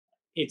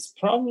it's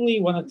probably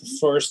one of the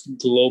first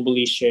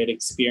globally shared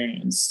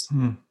experience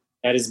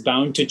that is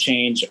bound to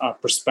change our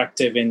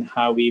perspective in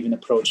how we even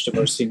approach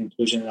diversity and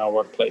inclusion in our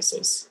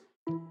workplaces.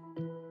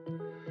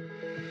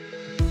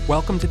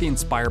 Welcome to the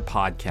Inspire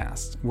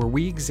Podcast, where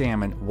we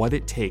examine what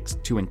it takes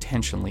to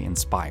intentionally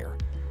inspire.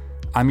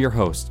 I'm your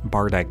host,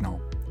 Bart Egnall,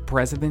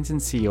 President and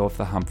CEO of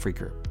the Humphrey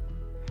Group.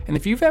 And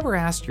if you've ever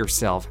asked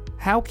yourself,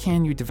 how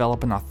can you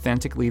develop an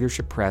authentic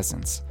leadership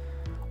presence?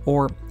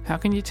 Or how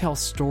can you tell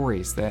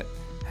stories that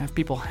have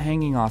people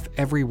hanging off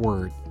every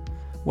word?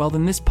 Well,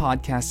 then this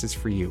podcast is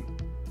for you.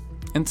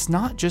 And it's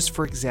not just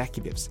for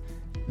executives.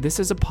 This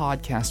is a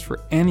podcast for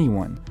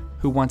anyone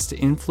who wants to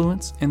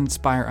influence and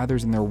inspire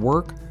others in their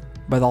work,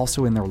 but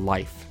also in their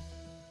life.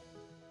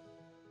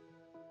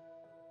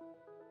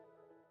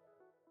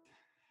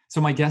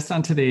 So my guest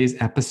on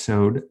today's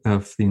episode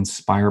of the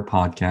Inspire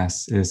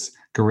podcast is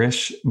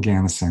Girish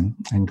Ganesan.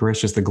 And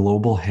Girish is the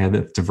Global Head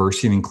of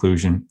Diversity and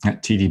Inclusion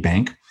at TD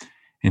Bank.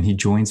 And he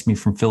joins me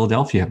from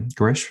Philadelphia.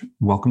 Girish,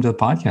 welcome to the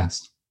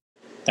podcast.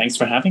 Thanks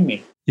for having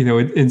me. You know,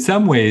 in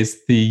some ways,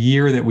 the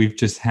year that we've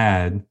just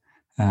had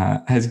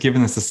has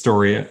given us a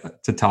story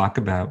to talk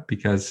about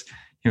because,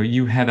 you know,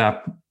 you head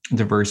up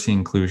diversity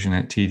and inclusion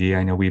at TD.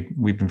 I know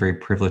we've been very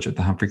privileged at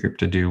the Humphrey Group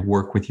to do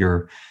work with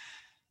your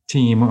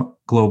team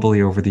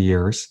globally over the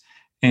years.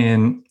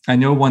 And I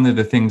know one of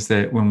the things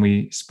that when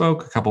we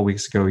spoke a couple of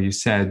weeks ago, you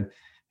said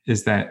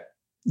is that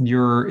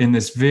you're in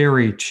this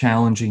very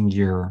challenging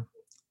year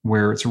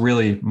where it's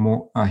really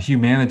more a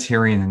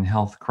humanitarian and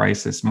health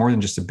crisis, more than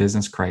just a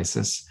business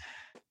crisis.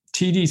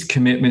 TD's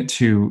commitment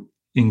to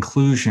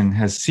inclusion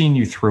has seen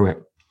you through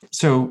it.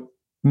 So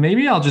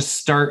maybe I'll just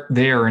start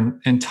there and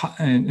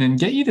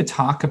get you to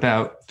talk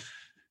about,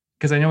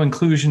 because I know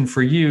inclusion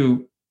for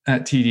you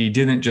at TD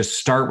didn't just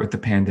start with the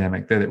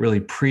pandemic, that it really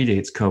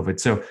predates COVID.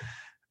 So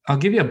I'll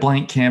give you a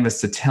blank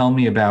canvas to tell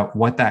me about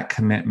what that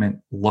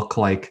commitment looked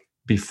like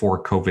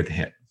before COVID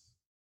hit.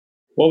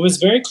 What was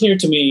very clear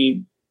to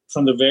me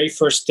from the very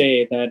first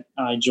day that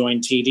I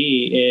joined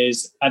TD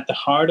is at the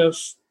heart of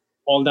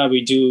all that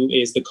we do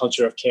is the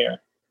culture of care,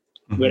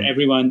 where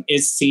everyone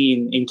is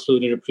seen,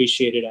 included,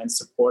 appreciated, and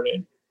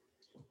supported.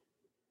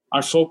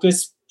 Our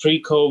focus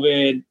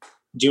pre-COVID,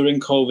 during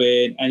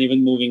COVID, and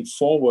even moving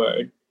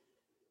forward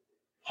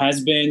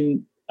has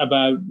been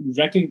about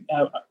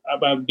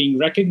being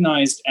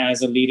recognized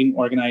as a leading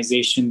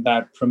organization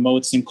that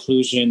promotes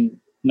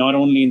inclusion, not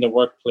only in the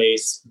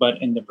workplace,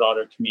 but in the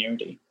broader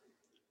community.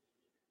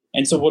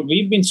 And so what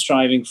we've been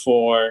striving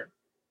for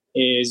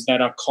is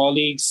that our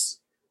colleagues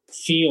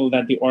feel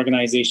that the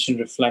organization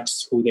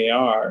reflects who they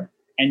are.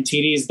 And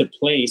TD is the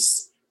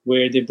place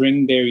where they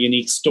bring their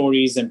unique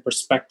stories and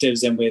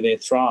perspectives and where they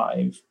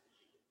thrive.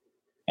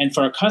 And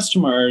for our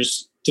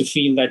customers to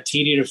feel that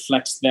TD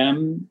reflects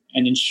them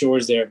and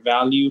ensures they're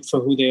valued for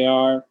who they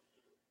are.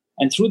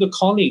 And through the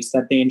colleagues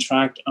that they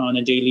interact on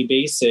a daily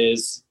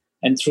basis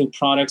and through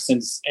products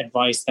and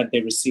advice that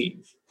they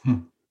receive.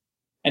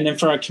 And then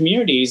for our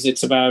communities,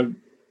 it's about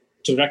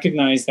to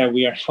recognize that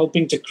we are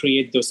helping to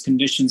create those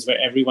conditions where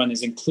everyone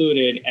is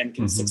included and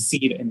can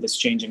succeed in this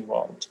changing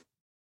world.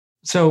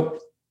 So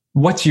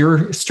what's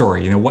your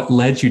story? You know, what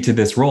led you to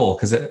this role?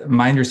 Because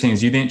my understanding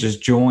is you didn't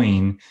just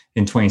join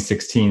in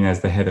 2016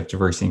 as the head of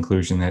diversity and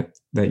inclusion,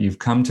 that you've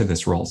come to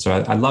this role. So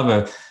I'd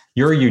love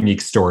your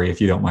unique story, if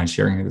you don't mind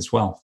sharing it as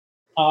well.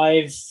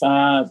 I've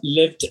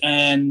lived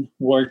and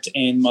worked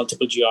in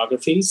multiple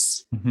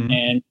geographies,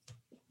 and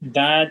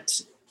that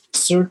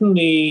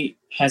certainly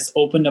has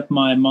opened up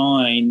my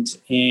mind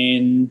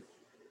in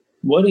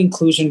what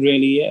inclusion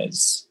really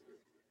is.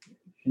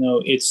 You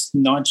know, it's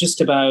not just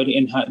about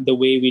the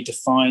way we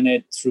define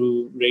it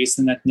through race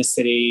and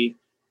ethnicity,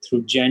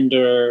 through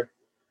gender,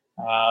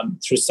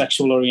 through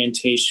sexual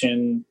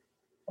orientation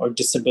or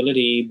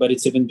disability, but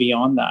it's even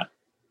beyond that.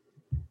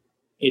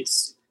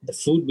 It's the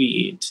food we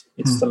eat.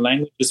 It's the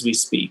languages we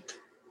speak.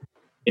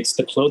 It's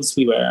the clothes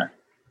we wear.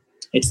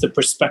 It's the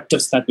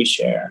perspectives that we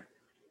share.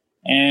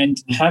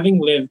 And having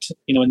lived,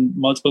 you know, in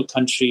multiple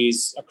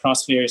countries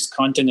across various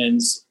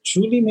continents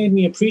truly made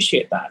me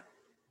appreciate that.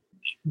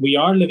 We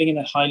are living in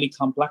a highly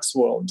complex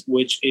world,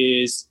 which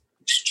is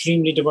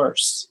extremely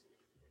diverse.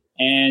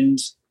 And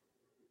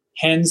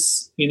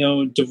hence, you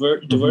know,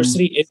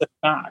 diversity is a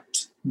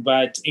fact,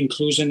 but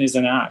inclusion is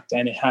an act,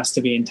 and it has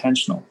to be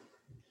intentional.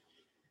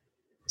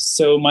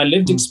 So my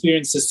lived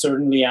experience is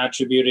certainly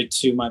attributed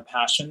to my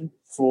passion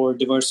for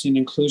diversity and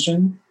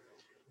inclusion,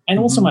 and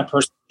also my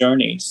personal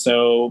journey.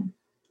 So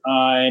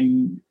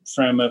I'm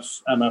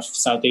of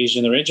South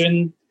Asian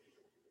origin.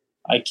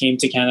 I came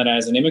to Canada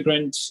as an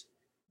immigrant.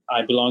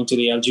 I belong to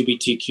the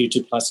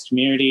LGBTQ2+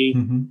 community.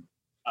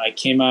 I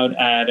came out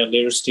at a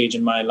later stage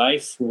in my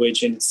life,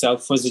 which in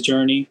itself was a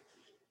journey.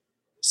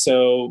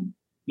 So,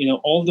 you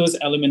know, all those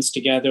elements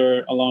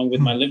together, along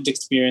with my lived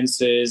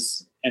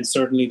experiences and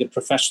certainly the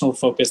professional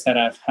focus that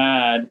I've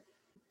had,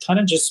 kind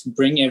of just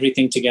bring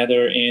everything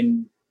together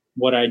in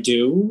what I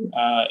do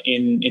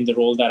in the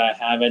role that I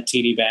have at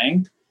TD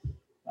Bank.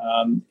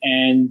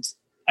 And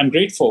I'm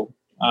grateful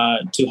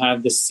to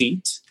have this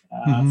seat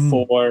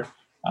for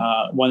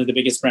one of the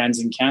biggest brands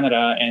in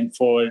Canada, and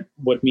for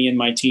what me and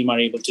my team are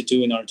able to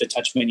do in order to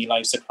touch many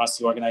lives across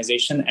the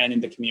organization and in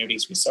the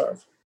communities we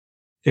serve.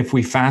 If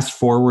we fast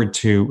forward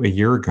to a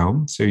year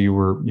ago, so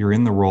you're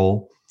in the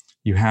role,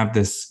 you have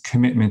this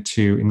commitment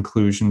to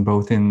inclusion,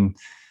 both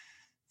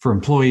for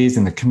employees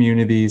and the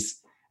communities,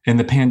 and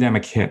the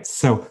pandemic hits.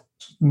 So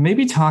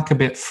maybe talk a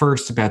bit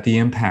first about the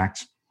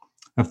impact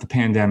of the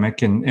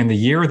pandemic and the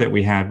year that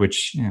we had,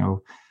 which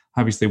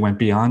obviously went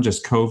beyond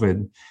just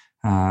COVID,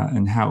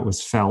 and how it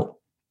was felt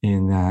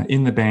in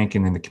the bank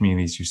and in the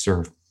communities you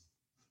serve.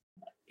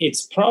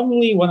 It's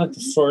probably one of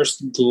the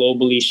first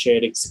globally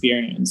shared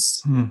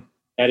experience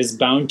that is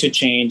bound to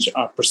change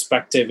our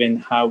perspective in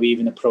how we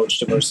even approach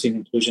diversity and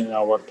inclusion in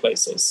our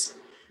workplaces.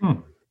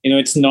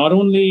 It's not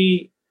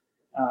only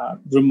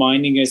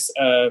reminding us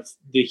of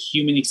the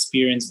human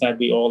experience that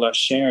we all are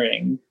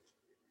sharing,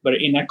 but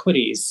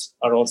inequities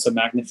are also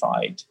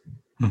magnified,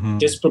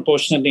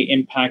 disproportionately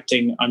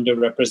impacting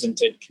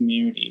underrepresented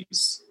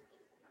communities.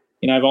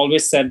 I've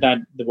always said that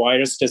the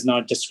virus does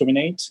not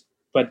discriminate,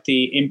 but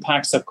the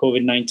impacts of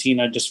COVID-19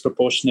 are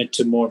disproportionate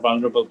to more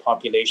vulnerable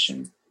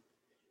population.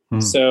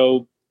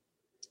 So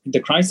the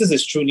crisis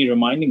is truly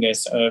reminding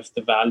us of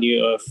the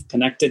value of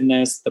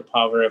connectedness, the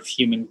power of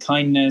human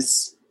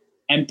kindness,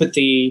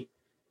 empathy,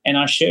 and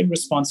our shared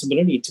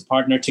responsibility to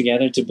partner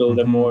together to build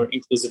a more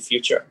inclusive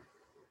future.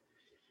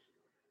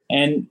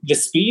 And the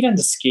speed and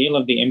the scale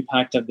of the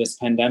impact of this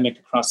pandemic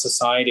across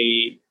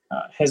society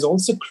has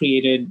also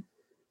created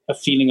a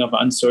feeling of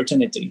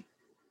uncertainty.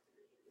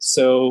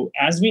 So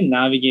as we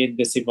navigate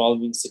this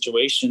evolving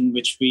situation,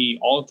 which we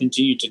all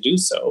continue to do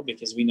so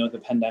because we know the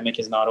pandemic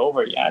is not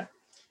over yet,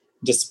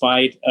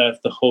 despite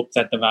of the hope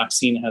that the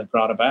vaccine has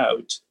brought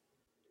about,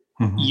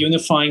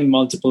 unifying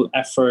multiple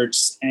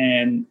efforts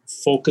and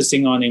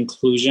focusing on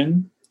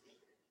inclusion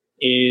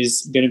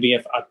is going to be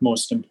of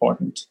utmost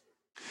importance.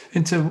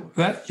 And so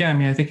that,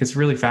 I think it's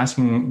really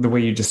fascinating the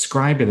way you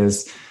describe it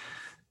as,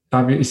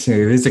 obviously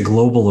it is a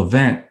global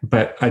event,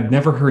 but I'd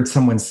never heard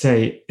someone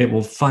say it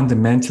will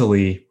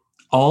fundamentally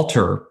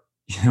alter,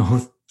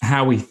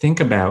 how we think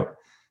about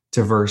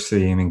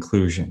diversity and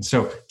inclusion.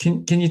 So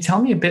can you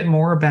tell me a bit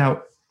more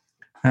about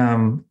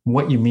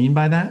what you mean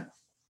by that?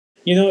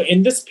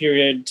 In this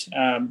period,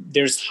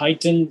 there's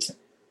heightened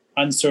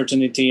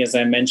uncertainty, as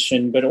I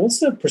mentioned, but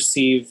also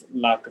perceived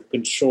lack of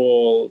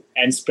control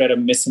and spread of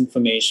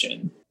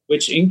misinformation,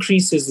 which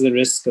increases the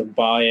risk of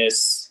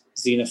bias,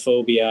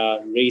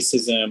 xenophobia,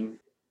 racism,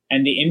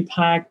 and the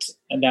impact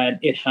that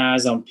it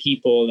has on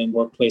people in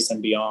workplace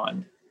and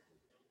beyond.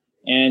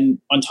 And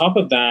on top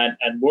of that,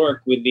 at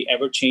work, with the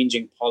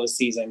ever-changing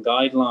policies and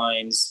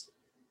guidelines,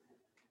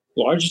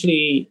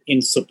 largely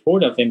in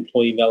support of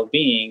employee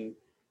well-being,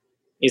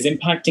 is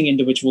impacting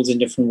individuals in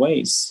different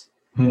ways,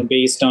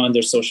 based on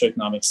their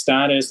socioeconomic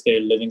status, their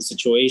living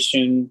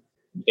situation,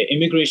 their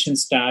immigration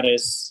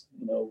status,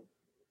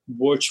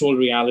 virtual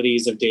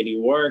realities of daily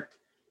work.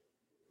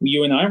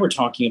 You and I were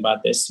talking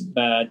about this,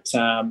 that,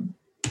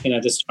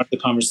 to start the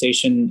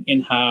conversation,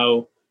 in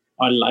how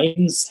our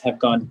lines have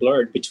gone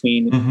blurred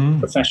between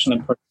professional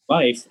and personal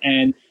life.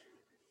 And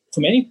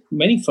for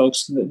many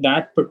folks,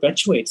 that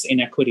perpetuates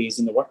inequities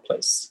in the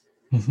workplace.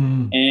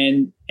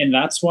 And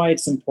that's why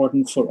it's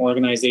important for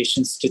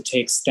organizations to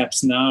take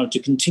steps now to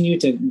continue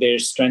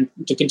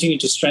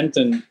to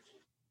strengthen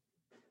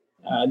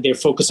their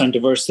focus on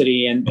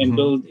diversity and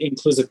build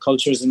inclusive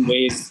cultures in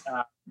ways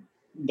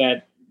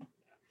that,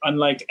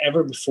 unlike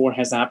ever before,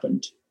 has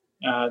happened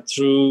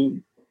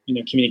through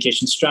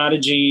communication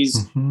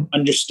strategies,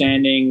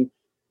 understanding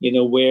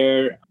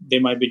where there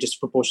might be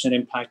disproportionate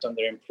impact on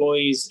their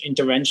employees,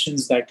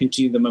 interventions that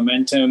continue the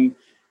momentum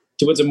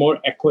towards a more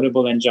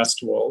equitable and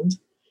just world.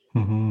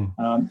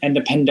 And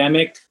the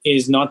pandemic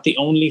is not the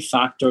only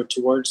factor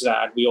towards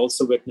that. We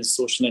also witnessed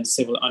social and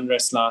civil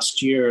unrest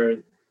last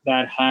year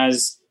that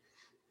has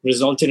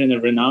resulted in a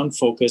renowned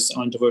focus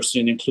on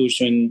diversity and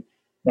inclusion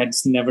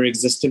that's never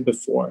existed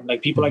before.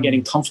 Like, people are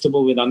getting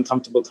comfortable with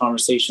uncomfortable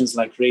conversations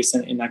like race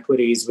and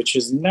inequities, which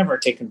has never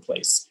taken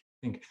place.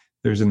 I think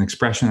there's an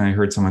expression I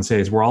heard someone say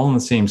is, we're all in the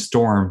same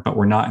storm, but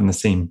we're not in the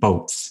same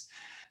boats.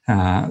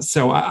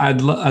 So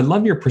I'd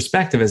love your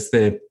perspective as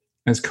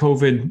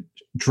COVID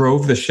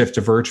drove the shift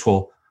to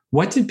virtual.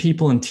 What did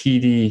people in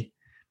TD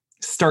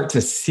start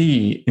to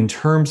see in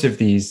terms of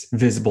these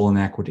visible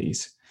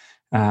inequities,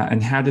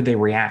 and how did they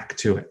react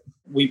to it?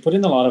 We put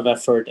in a lot of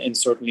effort in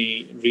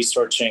certainly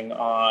researching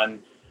on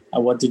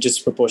what the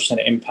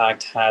disproportionate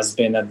impact has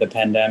been of the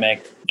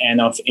pandemic and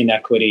of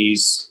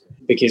inequities,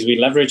 because we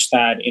leveraged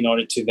that in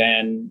order to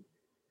then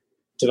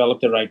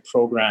develop the right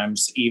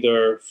programs,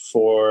 either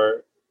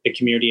for the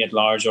community at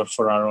large or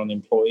for our own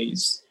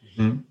employees.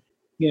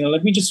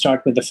 Let me just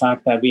start with the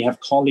fact that we have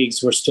colleagues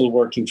who are still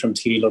working from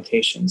TD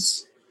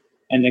locations,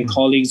 and then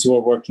colleagues who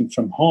are working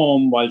from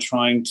home while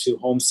trying to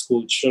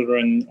homeschool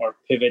children or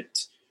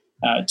pivot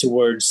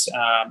towards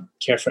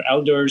care for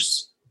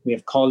elders. We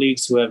have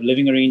colleagues who have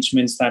living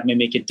arrangements that may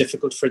make it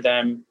difficult for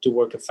them to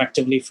work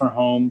effectively from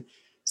home.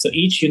 So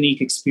each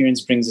unique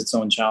experience brings its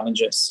own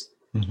challenges.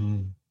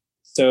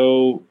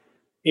 So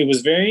it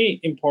was very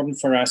important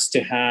for us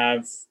to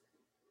have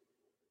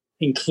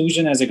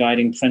inclusion as a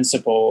guiding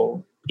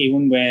principle,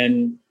 even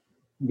when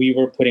we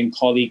were putting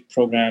colleague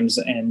programs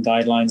and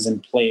guidelines in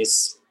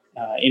place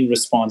in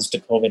response to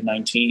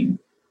COVID-19.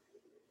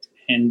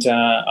 And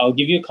I'll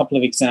give you a couple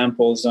of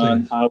examples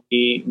on how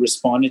we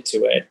responded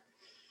to it.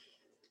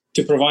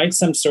 To provide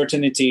some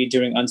certainty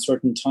during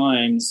uncertain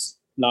times,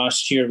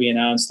 last year we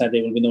announced that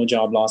there will be no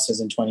job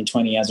losses in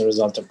 2020 as a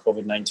result of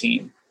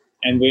COVID-19.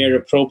 And where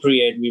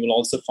appropriate, we will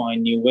also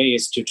find new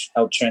ways to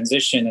help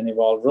transition and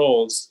evolve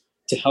roles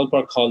to help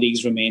our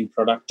colleagues remain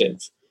productive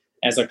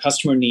as our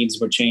customer needs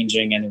were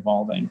changing and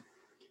evolving.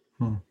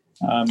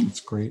 That's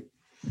great.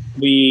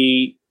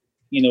 We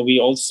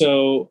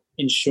also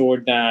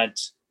ensured that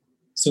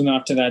soon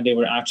after that, there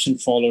were action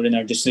followed in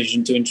our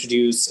decision to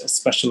introduce a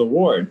special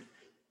award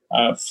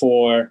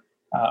for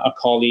our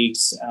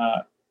colleagues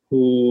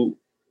who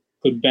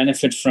could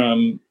benefit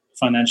from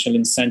financial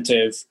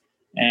incentive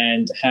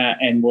and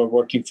were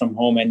working from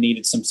home and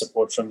needed some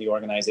support from the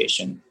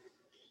organization.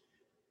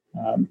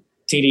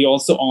 TD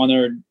also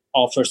honored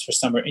offers for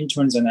summer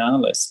interns and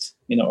analysts.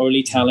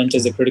 Early talent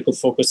is a critical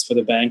focus for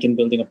the bank in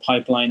building a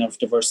pipeline of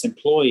diverse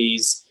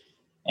employees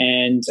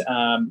and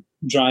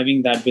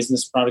driving that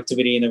business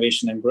productivity,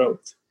 innovation, and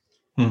growth.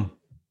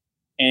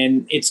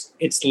 And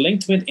it's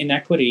linked with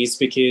inequities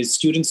because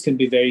students can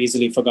be very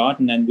easily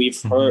forgotten. And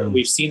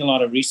we've seen a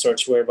lot of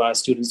research whereby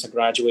students are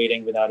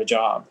graduating without a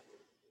job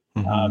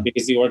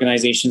because the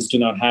organizations do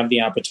not have the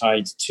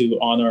appetite to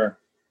honor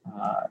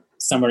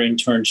summer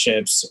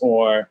internships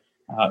or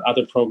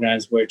other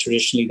programs where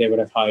traditionally they would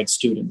have hired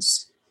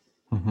students.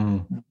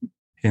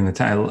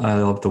 I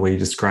love the way you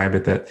describe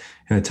it, that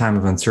in a time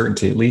of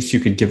uncertainty, at least you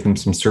could give them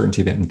some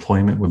certainty that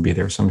employment would be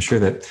there. So I'm sure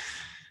that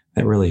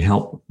really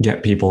helped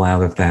get people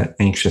out of that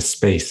anxious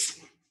space.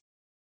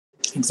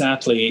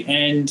 Exactly.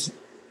 And,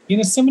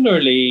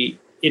 similarly,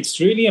 it's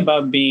really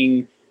about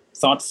being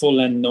thoughtful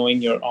and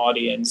knowing your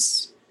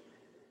audience.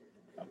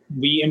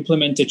 We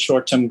implemented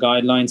short-term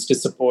guidelines to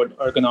support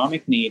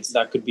ergonomic needs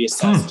that could be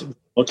assessed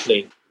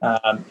remotely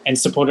and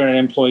supported our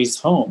employees'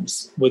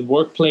 homes. With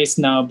workplace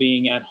now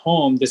being at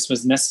home, this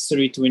was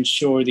necessary to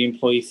ensure the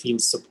employee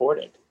feels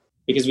supported,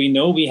 because we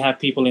know we have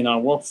people in our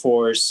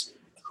workforce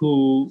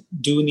who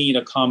do need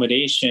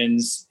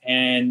accommodations,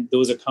 and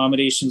those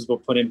accommodations were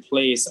put in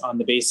place on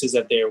the basis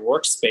of their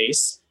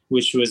workspace,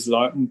 which was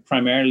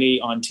primarily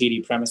on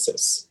TD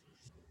premises.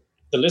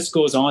 The list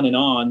goes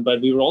on, but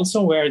we were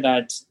also aware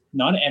that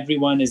not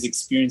everyone is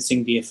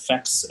experiencing the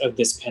effects of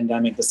this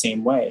pandemic the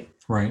same way.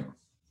 Right.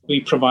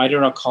 We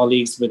provided our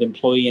colleagues with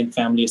employee and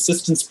family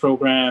assistance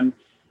program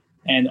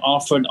and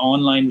offered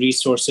online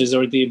resources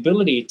or the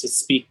ability to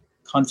speak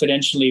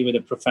confidentially with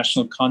a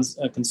professional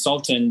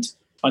consultant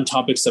on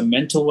topics of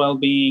mental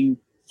well-being,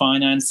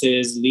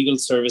 finances, legal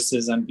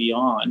services, and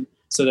beyond,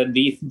 so that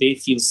they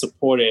feel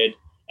supported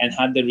and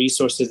had the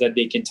resources that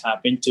they can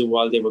tap into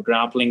while they were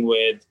grappling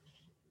with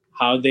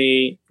how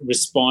they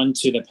respond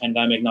to the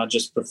pandemic, not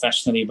just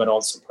professionally, but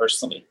also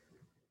personally.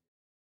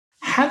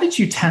 How did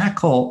you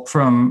tackle,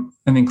 from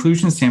an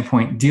inclusion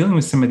standpoint, dealing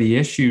with some of the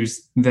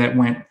issues that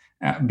went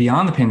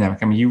beyond the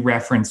pandemic? I mean, you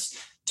referenced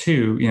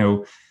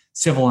to,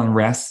 civil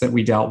unrest that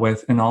we dealt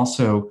with, and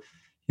also,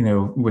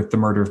 with the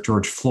murder of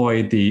George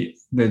Floyd, the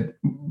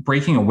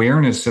breaking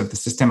awareness of the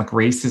systemic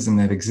racism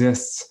that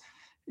exists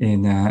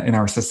in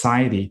our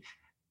society.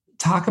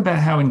 Talk about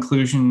how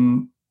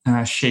inclusion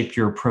shaped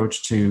your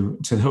approach to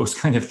those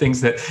kind of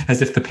things, that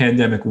as if the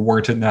pandemic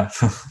weren't enough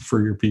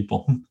for your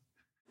people.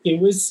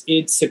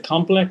 It's a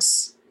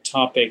complex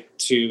topic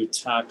to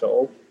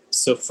tackle.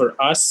 So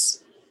for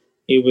us,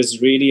 it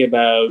was really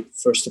about,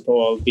 first of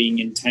all, being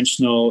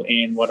intentional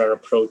in what our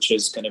approach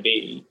is going to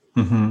be.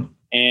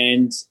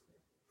 And,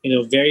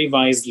 very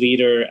wise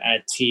leader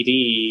at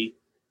TD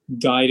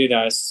guided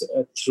us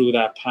through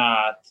that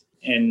path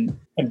and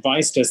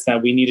advised us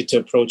that we needed to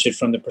approach it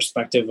from the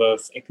perspective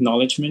of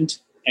acknowledgement,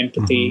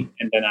 empathy,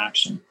 and then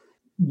action.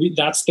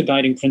 That's the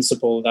guiding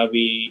principle that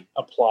we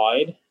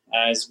applied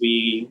as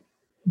we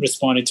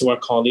responded to our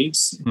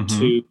colleagues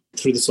through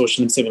the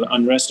social and civil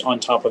unrest on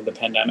top of the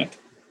pandemic.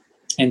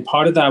 And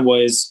part of that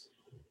was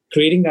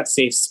creating that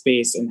safe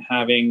space and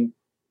having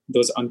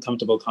those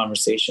uncomfortable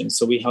conversations.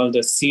 So we held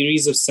a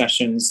series of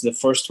sessions. The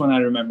first one I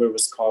remember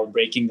was called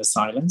Breaking the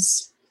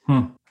Silence,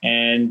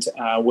 and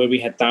where we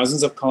had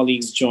thousands of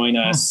colleagues join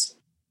us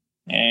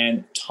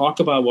and talk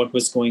about what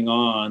was going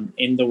on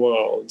in the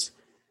world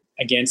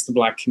against the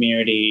Black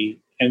community,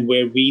 and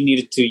where we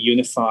needed to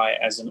unify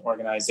as an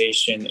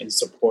organization in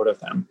support of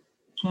them.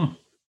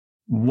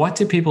 What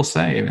did people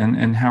say,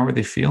 and how are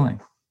they feeling?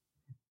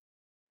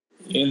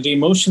 The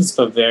emotions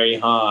were very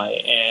high,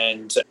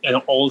 and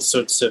all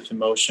sorts of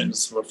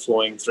emotions were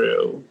flowing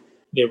through.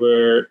 There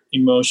were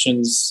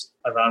emotions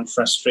around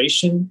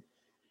frustration,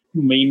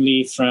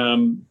 mainly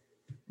from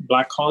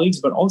Black colleagues,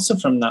 but also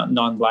from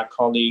non-Black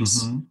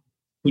colleagues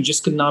who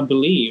just could not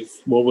believe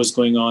what was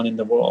going on in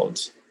the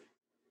world.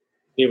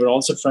 There were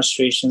also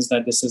frustrations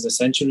that this is a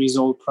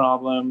centuries-old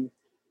problem,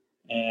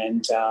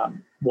 and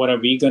what are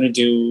we going to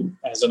do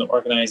as an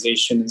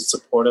organization in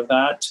support of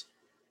that,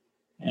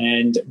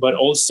 but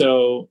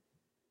also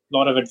a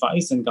lot of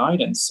advice and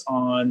guidance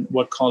on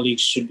what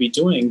colleagues should be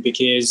doing,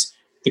 because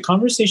the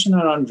conversation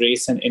around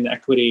race and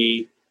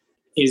inequity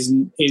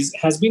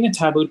has been a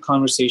taboo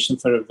conversation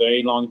for a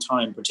very long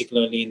time,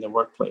 particularly in the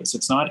workplace.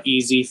 It's not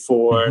easy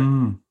for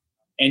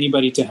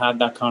anybody to have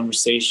that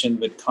conversation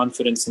with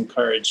confidence and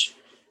courage.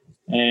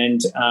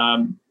 And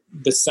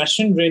the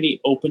session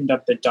really opened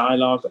up the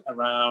dialogue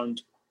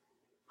around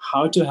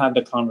how to have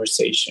the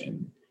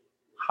conversation,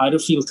 how to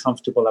feel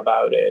comfortable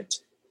about it,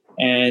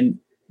 and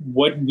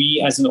what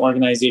we as an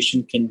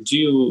organization can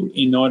do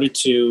in order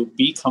to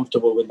be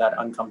comfortable with that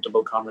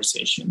uncomfortable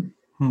conversation.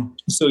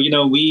 So,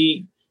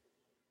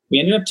 we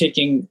ended up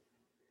taking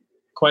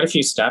quite a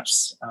few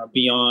steps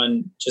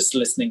beyond just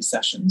listening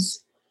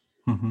sessions.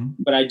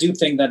 But I do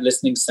think that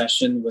listening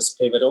session was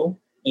pivotal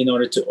in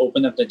order to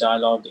open up the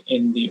dialogue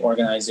in the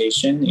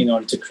organization, in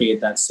order to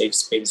create that safe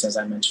space, as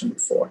I mentioned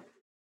before.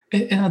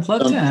 And I'd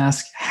love to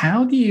ask,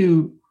 how do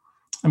you,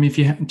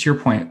 to your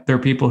point, there are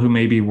people who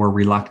maybe were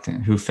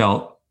reluctant, who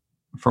felt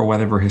for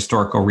whatever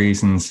historical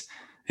reasons,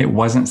 it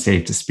wasn't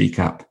safe to speak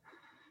up.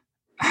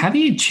 How do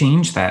you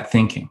change that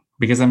thinking?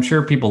 Because I'm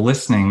sure people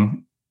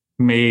listening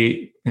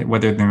may,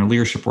 whether they're in a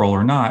leadership role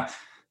or not,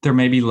 there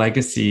may be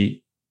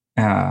legacy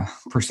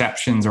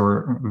perceptions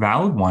or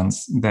valid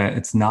ones that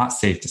it's not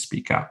safe to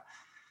speak up.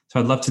 So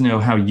I'd love to know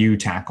how you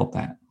tackled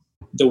that.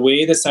 The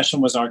way the session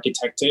was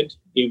architected,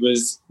 it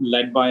was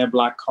led by our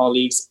Black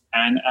colleagues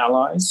and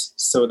allies,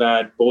 so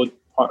that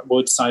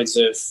both sides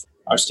of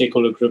our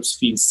stakeholder groups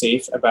feel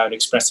safe about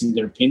expressing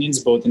their opinions,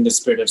 both in the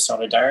spirit of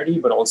solidarity,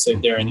 but also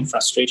if there are any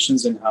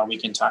frustrations in how we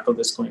can tackle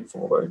this going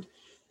forward.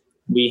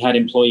 We had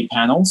employee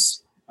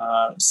panels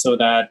so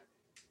that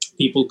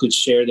people could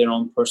share their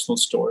own personal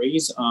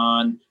stories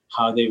on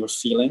how they were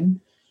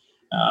feeling.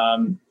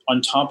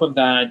 On top of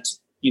that,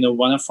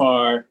 one of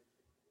our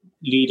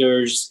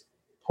leaders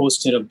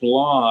posted a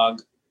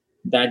blog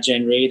that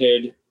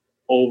generated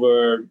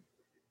over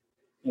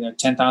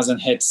 10,000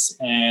 hits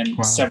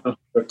and several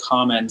hundred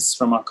comments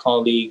from our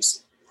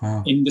colleagues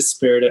in the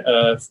spirit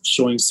of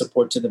showing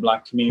support to the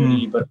Black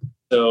community, but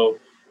also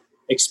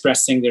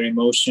expressing their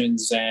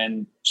emotions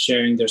and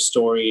sharing their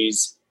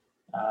stories.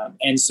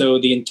 And so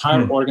the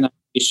entire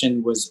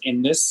organization was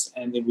in this,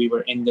 and we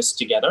were in this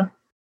together.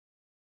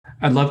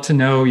 I'd love to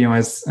know,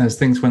 as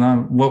things went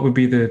on, what would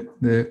be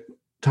the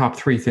top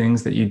 3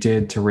 things that you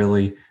did to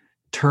really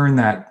turn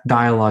that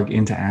dialogue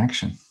into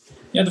action?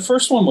 Yeah, the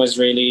first one was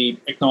really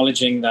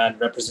acknowledging that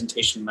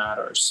representation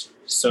matters.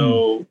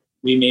 So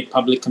we made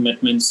public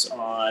commitments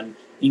on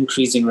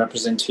increasing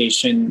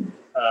representation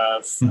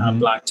of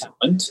Black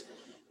talent,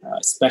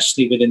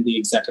 especially within the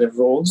executive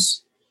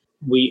roles.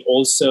 We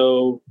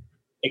also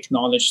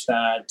acknowledged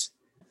that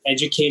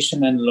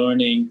education and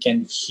learning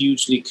can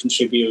hugely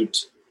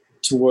contribute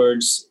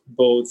towards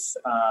both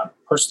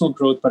personal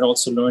growth, but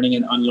also learning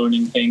and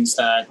unlearning things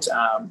that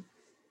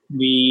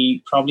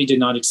we probably did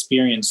not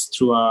experience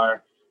through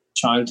our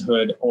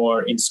childhood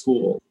or in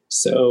school.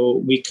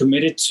 So we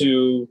committed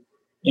to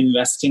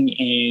investing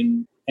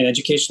in an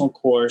educational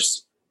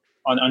course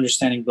on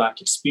understanding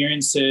Black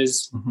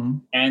experiences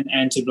and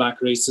anti-Black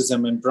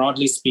racism, and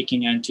broadly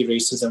speaking,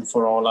 anti-racism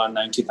for all our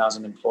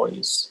 90,000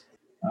 employees.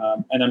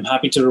 And I'm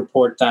happy to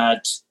report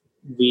that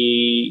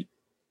we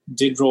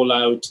did roll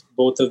out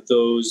both of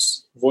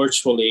those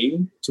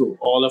virtually to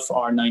all of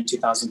our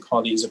 90,000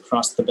 colleagues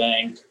across the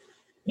bank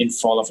in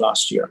fall of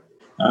last year.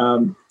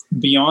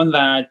 Beyond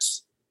that,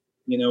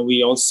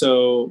 we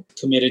also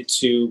committed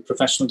to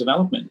professional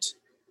development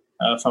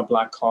of our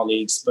Black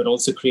colleagues, but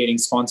also creating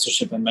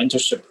sponsorship and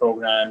mentorship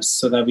programs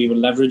so that we were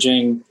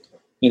leveraging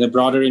the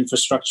broader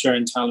infrastructure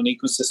and talent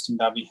ecosystem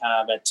that we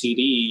have at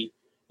TD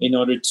in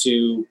order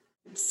to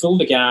fill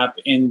the gap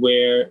in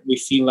where we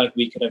feel like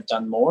we could have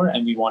done more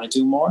and we want to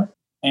do more.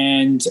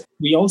 And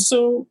we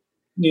also,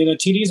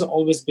 TD has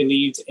always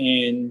believed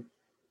in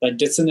that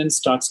dissonance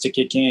starts to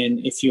kick in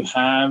if you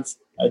have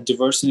a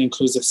diverse and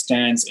inclusive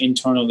stance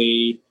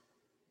internally,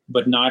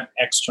 but not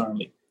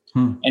externally.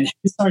 And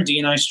hence our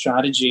D&I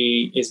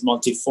strategy is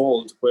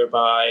multifold,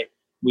 whereby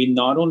we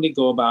not only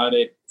go about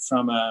it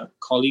from a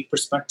colleague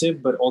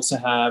perspective, but also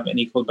have an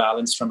equal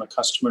balance from a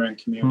customer and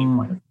community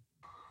point of view.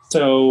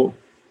 So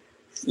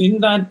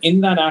in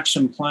that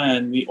action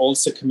plan, we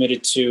also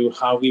committed to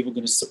how we were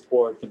going to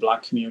support the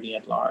Black community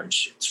at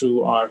large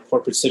through our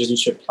corporate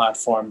citizenship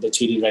platform, the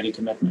TD Ready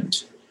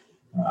Commitment.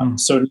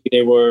 Certainly,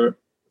 there were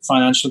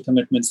financial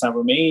commitments that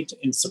were made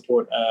in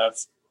support of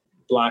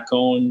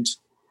Black-owned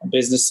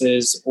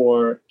businesses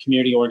or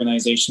community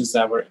organizations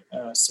that were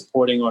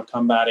supporting or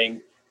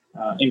combating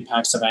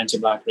impacts of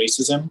anti-Black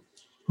racism.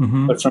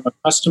 But from a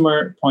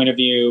customer point of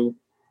view,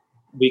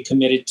 we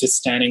committed to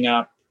standing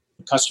up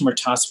a customer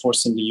task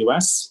force in the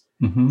US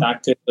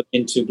that could look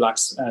into Black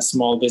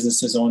small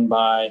businesses owned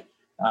by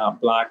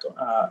Black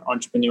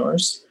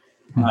entrepreneurs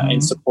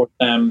and support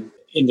them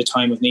in the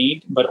time of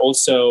need. But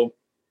also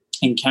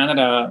in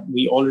Canada,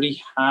 we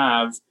already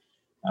have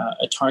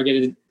a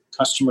targeted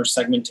customer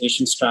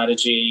segmentation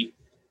strategy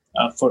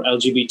for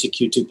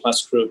LGBTQ2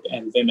 plus group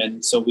and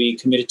women. So we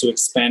committed to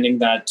expanding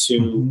that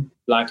to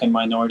Black and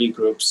minority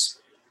groups,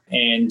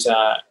 and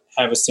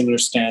have a similar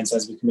stance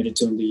as we committed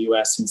to in the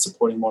US in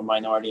supporting more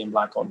minority and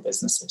Black-owned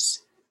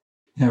businesses.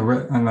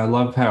 Yeah, and I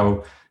love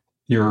how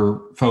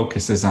your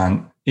focus is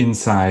on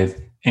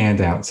inside and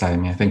outside. I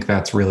mean, I think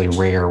that's really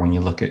rare when you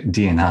look at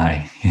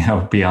D&I,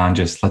 beyond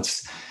just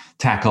let's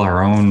tackle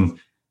our own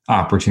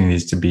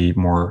opportunities to be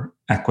more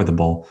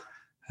equitable.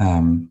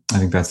 I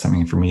think that's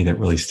something for me that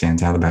really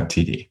stands out about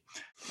TD.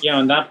 Yeah,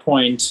 on that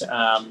point,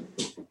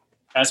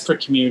 as for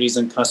communities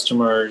and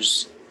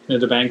customers,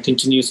 the bank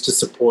continues to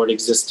support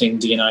existing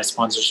D&I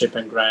sponsorship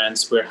and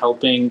grants. We're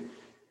helping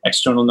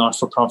external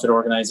not-for-profit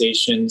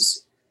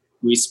organizations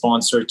we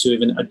sponsor to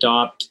even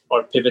adopt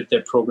or pivot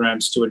their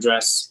programs to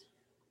address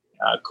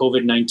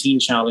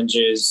COVID-19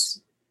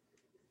 challenges,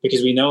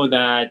 because we know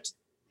that,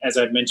 as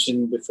I've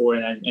mentioned before,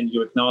 and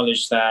you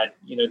acknowledge that,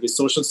 the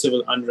social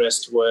civil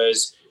unrest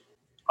was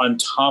on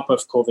top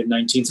of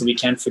COVID-19. So we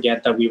can't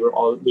forget that we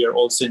are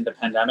also in the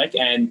pandemic,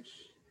 and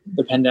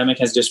the pandemic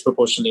has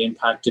disproportionately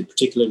impacted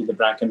particularly the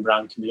Black and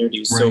Brown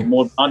communities. Right. So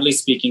more broadly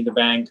speaking, the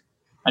bank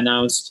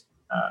announced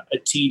a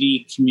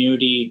TD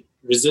Community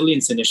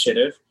Resilience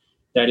Initiative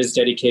that is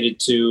dedicated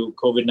to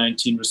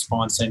COVID-19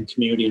 response and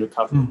community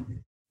recovery.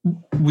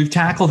 We've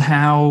tackled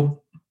how,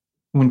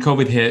 when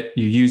COVID hit,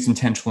 you used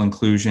intentional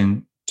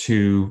inclusion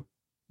to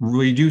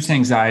reduce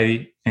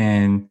anxiety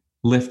and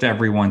lift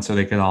everyone so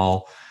they could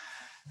all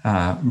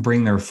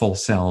bring their full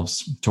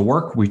selves to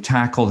work. We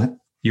tackled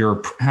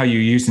how you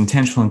use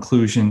intentional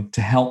inclusion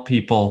to help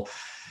people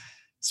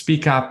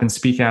speak up and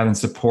speak out in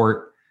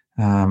support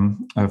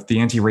of the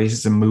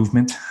anti-racism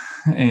movement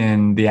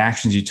and the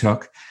actions you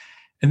took.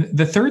 And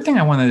the third thing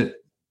I want to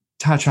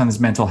touch on is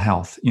mental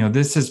health.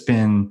 This has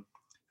been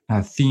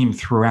a theme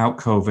throughout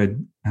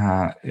COVID,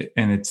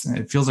 and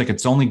it feels like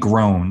it's only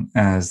grown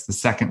as the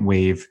second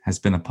wave has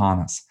been upon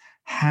us.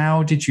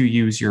 How did you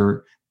use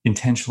your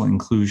intentional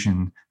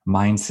inclusion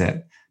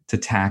mindset to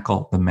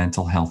tackle the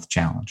mental health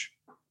challenge?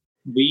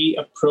 We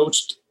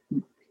approached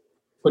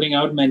putting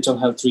out mental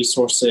health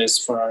resources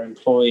for our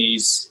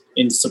employees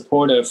in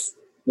support of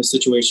the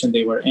situation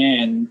they were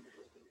in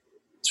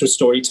through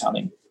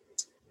storytelling.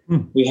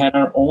 We had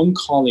our own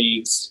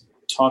colleagues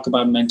talk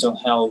about mental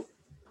health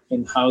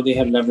and how they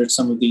had leveraged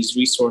some of these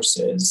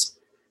resources,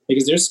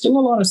 because there's still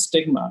a lot of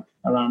stigma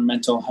around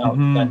mental health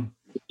that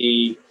could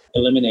be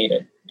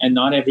eliminated. And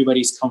not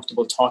everybody's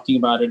comfortable talking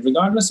about it,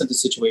 regardless of the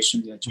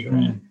situation that you're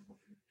in.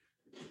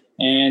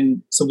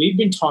 And so we've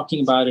been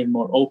talking about it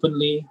more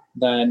openly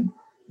than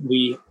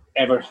we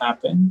ever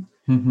have been.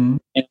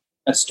 And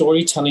that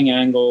storytelling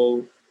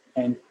angle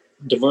and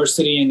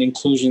diversity and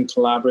inclusion,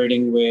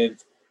 collaborating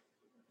with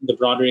the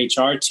broader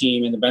HR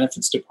team and the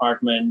benefits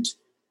department,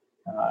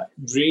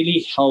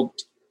 really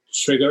helped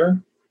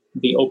trigger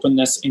the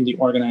openness in the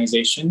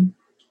organization.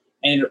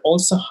 And it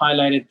also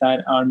highlighted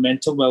that our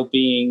mental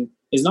well-being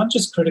is not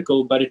just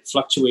critical, but it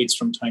fluctuates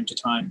from time to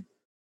time.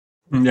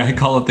 Yeah, I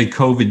call it the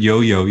COVID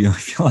yo-yo. I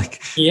feel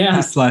like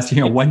this last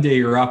year, one day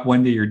you're up,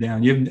 one day you're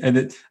down. And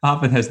it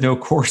often has no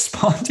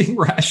corresponding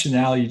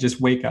rationale. You just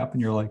wake up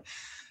and you're like,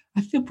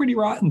 I feel pretty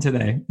rotten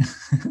today.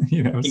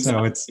 Exactly.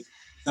 So it's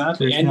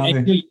exactly. And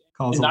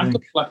that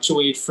could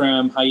fluctuate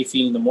from how you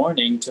feel in the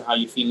morning to how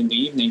you feel in the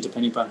evening,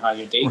 depending upon how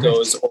your day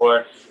goes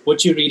or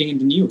what you're reading in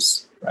the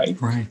news, right?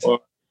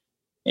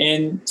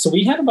 And so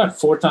we had about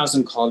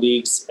 4,000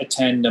 colleagues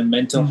attend a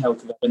mental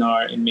health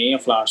webinar in May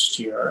of last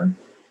year.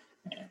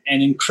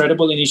 An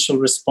incredible initial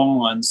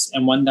response,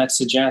 and one that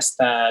suggests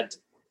that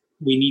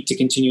we need to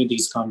continue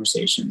these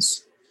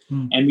conversations.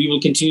 And we will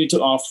continue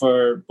to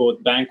offer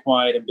both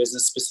bank-wide and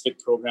business-specific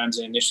programs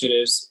and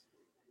initiatives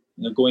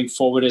going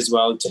forward as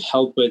well, to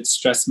help with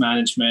stress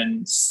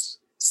management,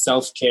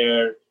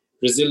 self-care,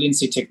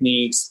 resiliency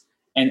techniques,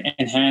 and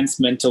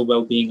enhance mental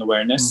well-being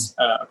awareness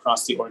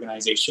across the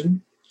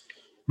organization.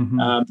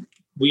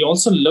 We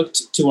also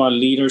looked to our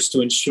leaders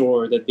to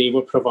ensure that they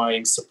were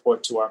providing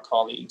support to our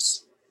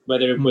colleagues,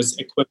 whether it was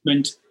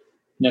equipment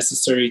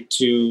necessary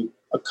to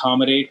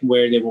accommodate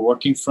where they were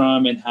working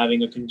from and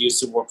having a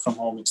conducive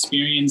work-from-home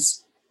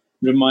experience,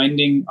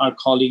 reminding our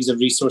colleagues of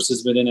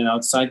resources within and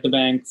outside the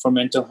bank for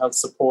mental health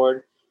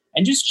support,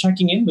 and just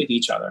checking in with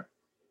each other.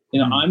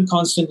 I'm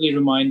constantly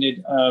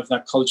reminded of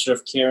that culture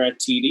of care at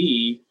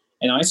TD.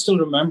 And I still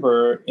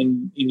remember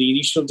in the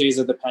initial days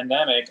of the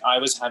pandemic, I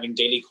was having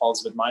daily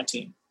calls with my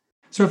team.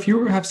 So if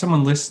you have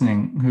someone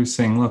listening who's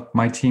saying, look,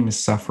 my team is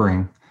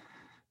suffering,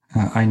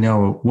 I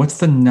know, what's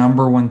the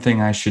number one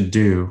thing I should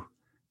do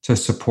to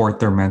support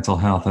their mental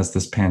health as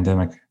this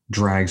pandemic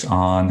drags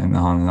on and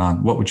on and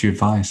on? What would you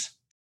advise?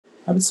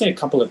 I would say a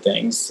couple of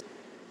things.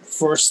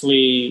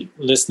 Firstly,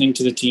 listening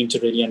to the team to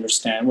really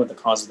understand what the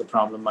cause of the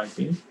problem might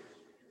be.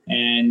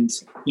 And,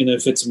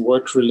 if it's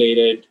work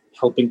related,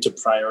 helping to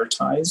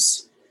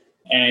prioritize.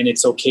 And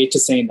it's okay to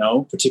say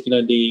no,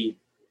 particularly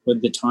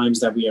with the times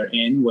that we are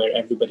in where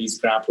everybody's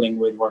grappling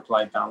with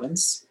work-life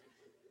balance.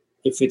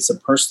 If it's a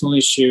personal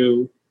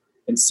issue,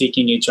 and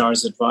seeking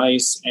HR's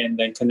advice, and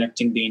then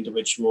connecting the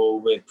individual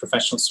with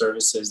professional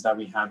services that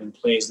we have in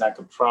place that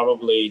could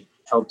probably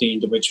help the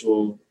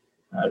individual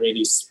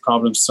really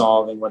problem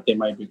solving what they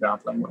might be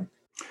grappling with.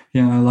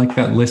 Yeah, I like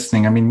that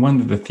listening. I mean, one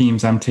of the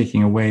themes I'm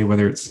taking away,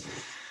 whether it's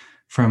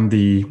from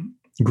the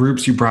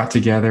groups you brought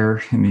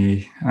together in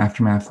the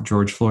aftermath of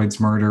George Floyd's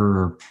murder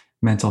or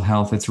mental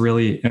health, it's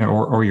really,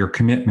 or your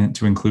commitment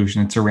to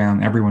inclusion, it's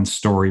around everyone's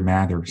story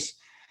matters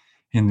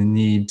and the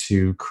need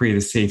to create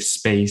a safe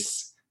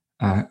space,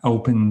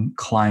 open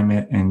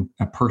climate, and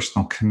a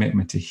personal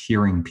commitment to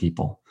hearing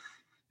people.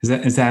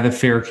 Is that a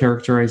fair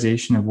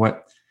characterization of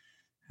what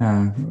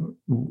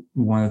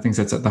one of the things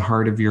that's at the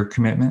heart of your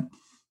commitment?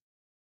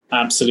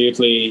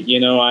 Absolutely.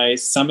 I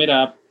sum it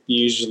up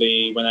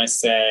usually when I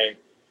say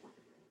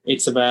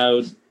it's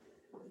about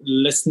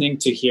listening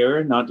to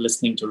hear, not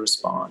listening to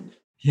respond.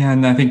 Yeah,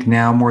 and I think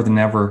now more than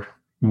ever,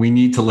 we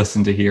need to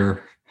listen to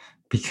hear,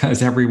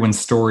 because everyone's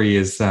story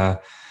is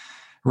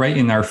right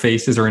in our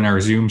faces or in our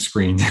Zoom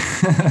screen,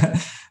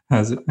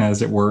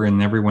 as it were,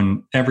 and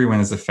everyone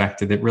is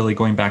affected. It really,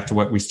 going back to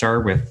what we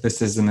started with,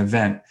 this is an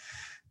event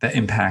that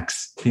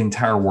impacts the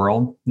entire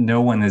world.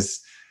 No one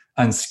is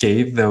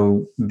unscathed,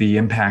 though the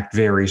impact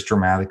varies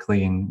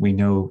dramatically, and we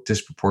know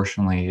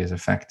disproportionately is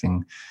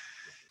affecting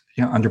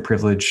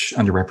underprivileged,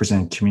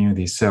 underrepresented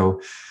communities. So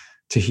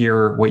to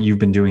hear what you've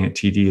been doing at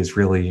TD is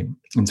really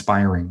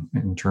inspiring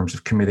in terms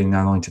of committing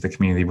not only to the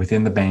community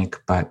within the bank,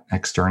 but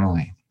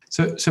externally.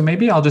 So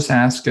maybe I'll just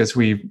ask, as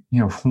we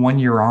 1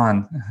 year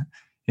on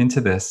into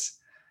this,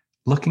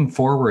 looking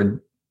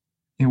forward,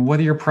 what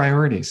are your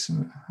priorities?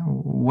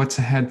 What's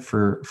ahead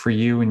for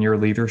you and your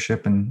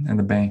leadership and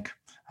the bank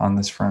on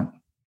this front?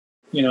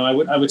 I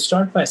would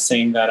start by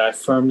saying that I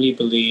firmly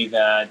believe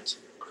that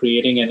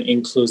creating an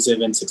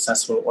inclusive and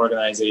successful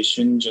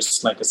organization,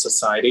 just like a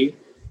society,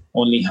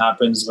 only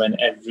happens when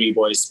every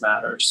voice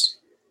matters.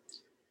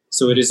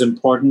 So it is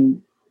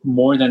important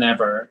more than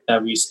ever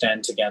that we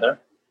stand together.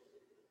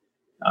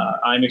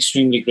 I'm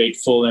extremely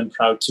grateful and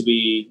proud to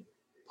be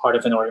part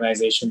of an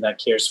organization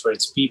that cares for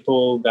its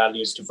people,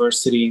 values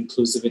diversity,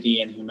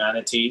 inclusivity, and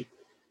humanity.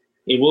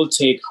 It will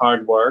take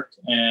hard work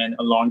and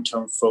a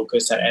long-term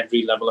focus at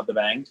every level of the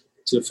bank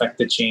to affect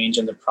the change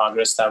and the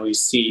progress that we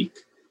seek.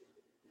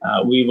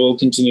 We will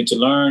continue to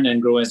learn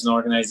and grow as an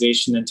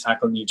organization and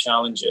tackle new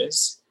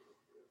challenges.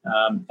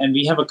 And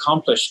we have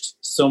accomplished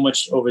so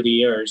much over the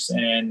years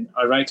and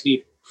are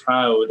rightly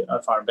proud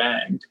of our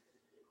bank.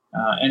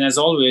 And as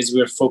always,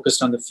 we are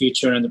focused on the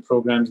future and the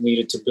programs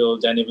needed to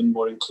build an even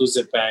more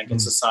inclusive bank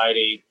and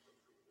society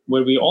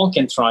where we all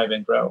can thrive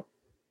and grow.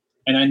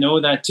 And I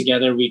know that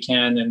together we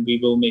can and we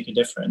will make a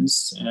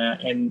difference.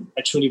 And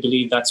I truly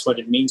believe that's what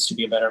it means to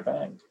be a better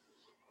bank.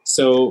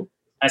 So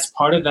as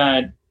part of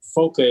that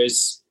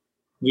focus,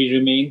 we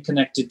remain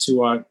connected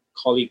to our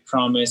colleague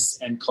promise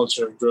and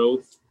culture of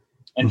growth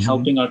and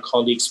helping our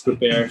colleagues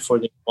prepare for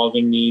the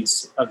evolving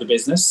needs of the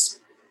business,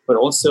 but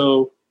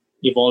also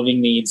evolving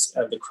needs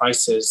of the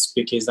crisis,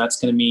 because that's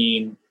going to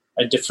mean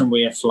a different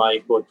way of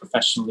life, both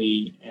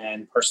professionally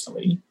and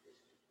personally.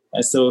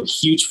 And so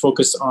huge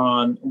focus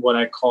on what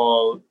I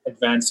call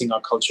advancing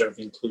our culture of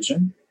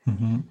inclusion.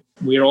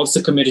 We are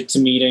also committed to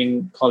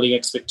meeting colleague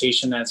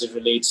expectation as it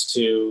relates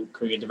to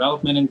career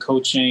development and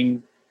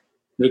coaching.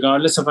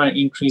 Regardless of our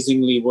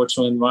increasingly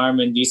virtual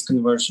environment, these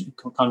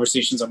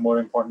conversations are more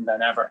important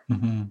than ever.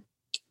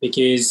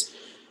 Because,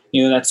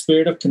 that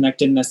spirit of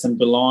connectedness and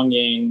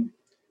belonging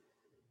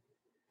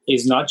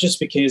is not just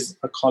because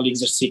our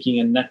colleagues are seeking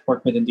a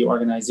network within the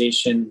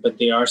organization, but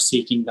they are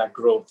seeking that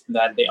growth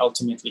that they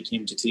ultimately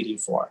came to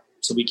TD for.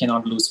 So we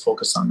cannot lose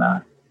focus on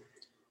that.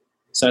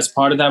 So as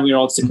part of that, we are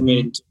also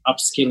committed to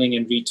upskilling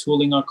and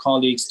retooling our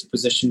colleagues to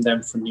position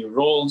them for new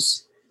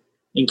roles,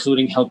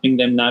 including helping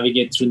them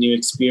navigate through new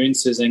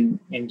experiences and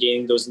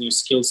gaining those new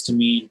skills to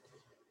meet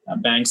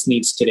banks'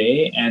 needs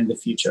today and the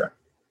future.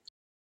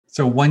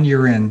 So 1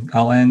 year in,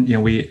 I'll end,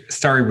 we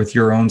started with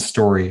your own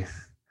story.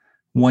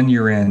 1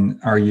 year in,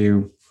 are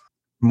you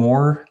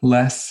more,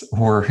 less,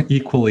 or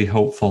equally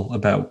hopeful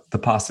about the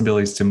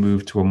possibilities to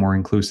move to a more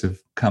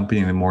inclusive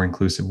company and a more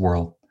inclusive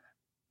world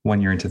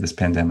 1 year into this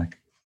pandemic?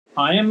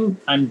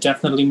 I'm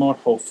definitely more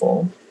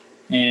hopeful.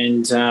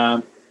 And,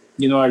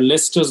 our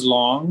list is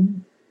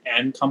long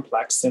and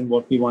complex in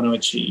what we want to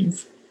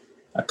achieve.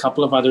 A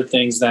couple of other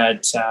things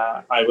that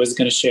I was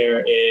going to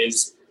share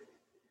is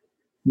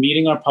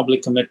meeting our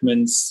public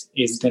commitments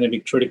is going to be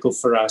critical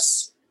for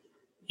us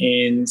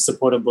in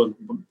support of both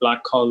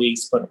Black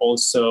colleagues, but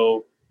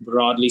also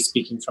broadly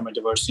speaking from a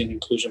diversity and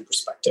inclusion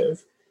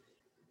perspective.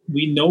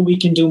 We know we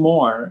can do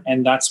more,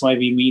 and that's why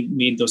we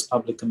made those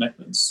public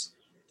commitments.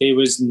 There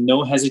was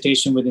no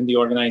hesitation within the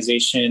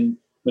organization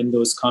when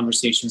those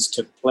conversations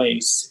took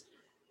place.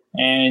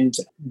 And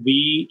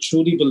we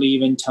truly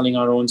believe in telling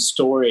our own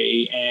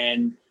story.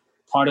 And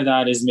part of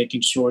that is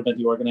making sure that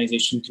the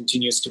organization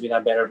continues to be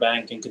that better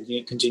bank and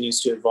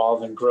continues to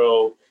evolve and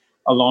grow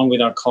along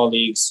with our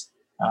colleagues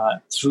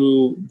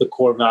through the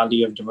core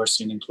value of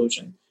diversity and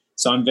inclusion.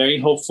 So I'm very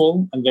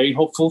hopeful. I'm very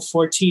hopeful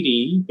for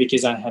TD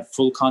because I have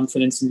full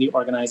confidence in the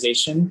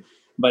organization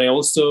But I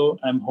also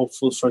am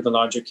hopeful for the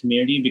larger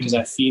community because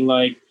I feel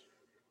like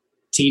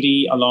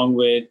TD, along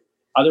with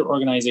other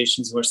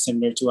organizations who are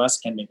similar to us,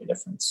 can make a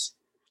difference.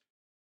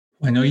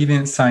 I know you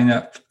didn't sign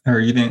up or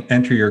you didn't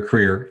enter your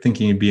career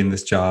thinking you'd be in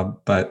this job,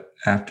 but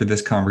after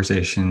this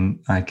conversation,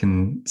 I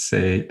can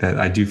say that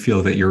I do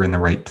feel that you're in the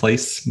right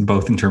place,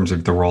 both in terms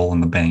of the role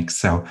and the bank.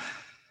 So,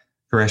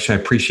 Girish, I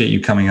appreciate you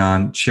coming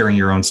on, sharing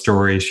your own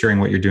story, sharing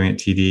what you're doing at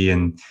TD,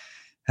 and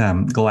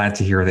glad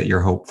to hear that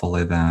you're hopeful.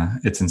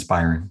 It's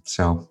inspiring.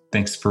 So,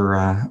 thanks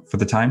for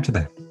the time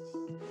today.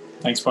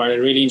 Thanks, Bart. I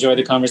really enjoyed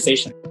the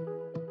conversation.